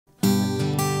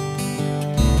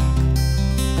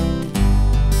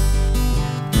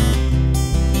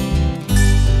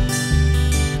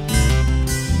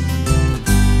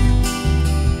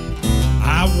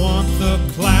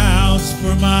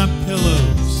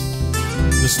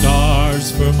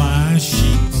stars for my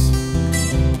sheets,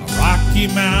 a Rocky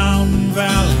Mountain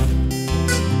Valley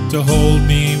to hold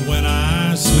me when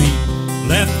I sleep.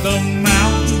 Let the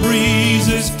mountain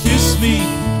breezes kiss me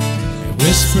and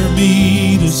whisper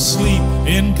me to sleep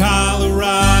in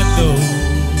Colorado.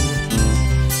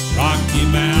 Rocky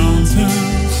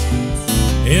Mountains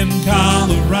in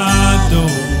Colorado.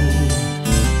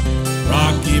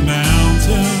 Rocky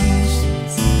Mountains,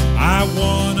 I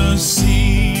wanna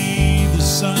see the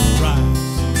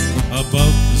sunrise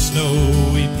above the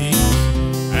snowy peaks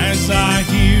as I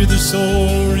hear the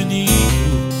soaring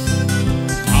eagles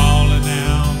calling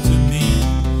out to me.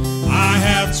 I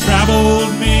have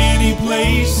traveled many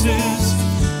places,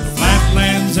 the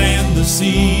flatlands and the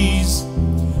seas.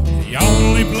 The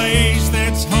only place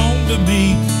that's home to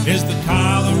me is the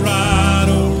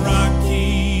Colorado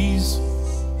Rockies.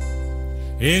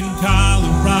 In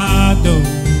Colorado,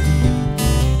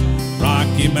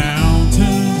 Rocky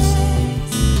Mountains.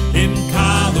 In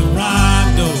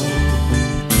Colorado,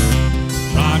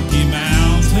 Rocky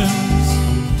Mountains.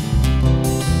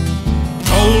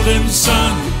 Golden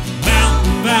sun,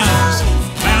 mountain valleys,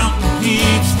 mountain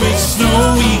peaks with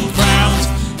snowy crowns,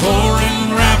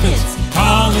 pouring rapids,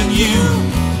 calling you,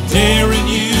 daring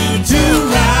you to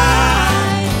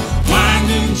ride,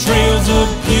 winding trails of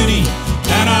beauty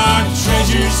that are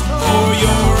treasures for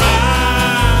your eyes.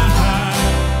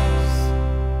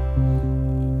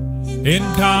 In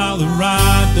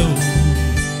Colorado,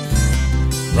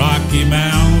 Rocky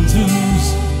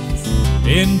Mountains.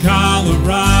 In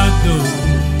Colorado,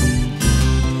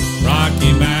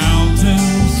 Rocky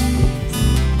Mountains.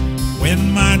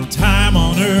 When my time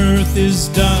on earth is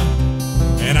done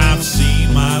and I've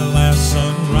seen my last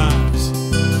sunrise,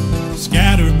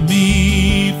 scatter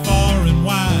me far and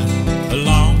wide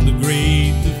along the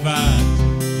great divide.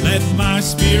 Let my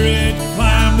spirit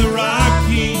climb the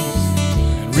Rockies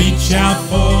and reach out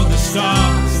for the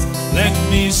stars. Let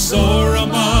me soar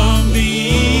among the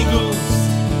eagles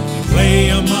and play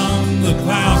among the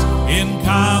clouds. In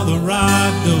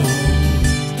Colorado,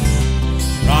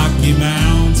 Rocky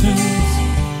Mountains.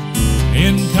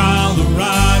 In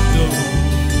Colorado,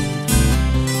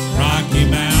 Rocky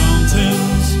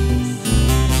Mountains.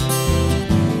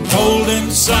 Golden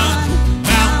sun,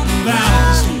 mountain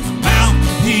valleys,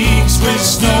 mountain peaks with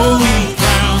snowy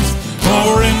crowns,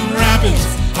 pouring rapids,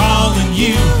 calling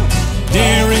you,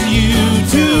 daring you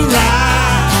to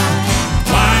ride,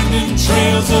 winding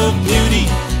trails of beauty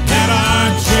that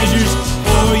are treasures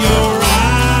for your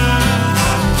eyes.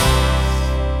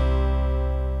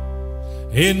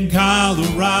 In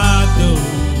Colorado,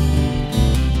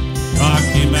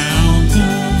 Rocky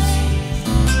Mountains.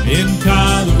 In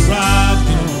Colorado,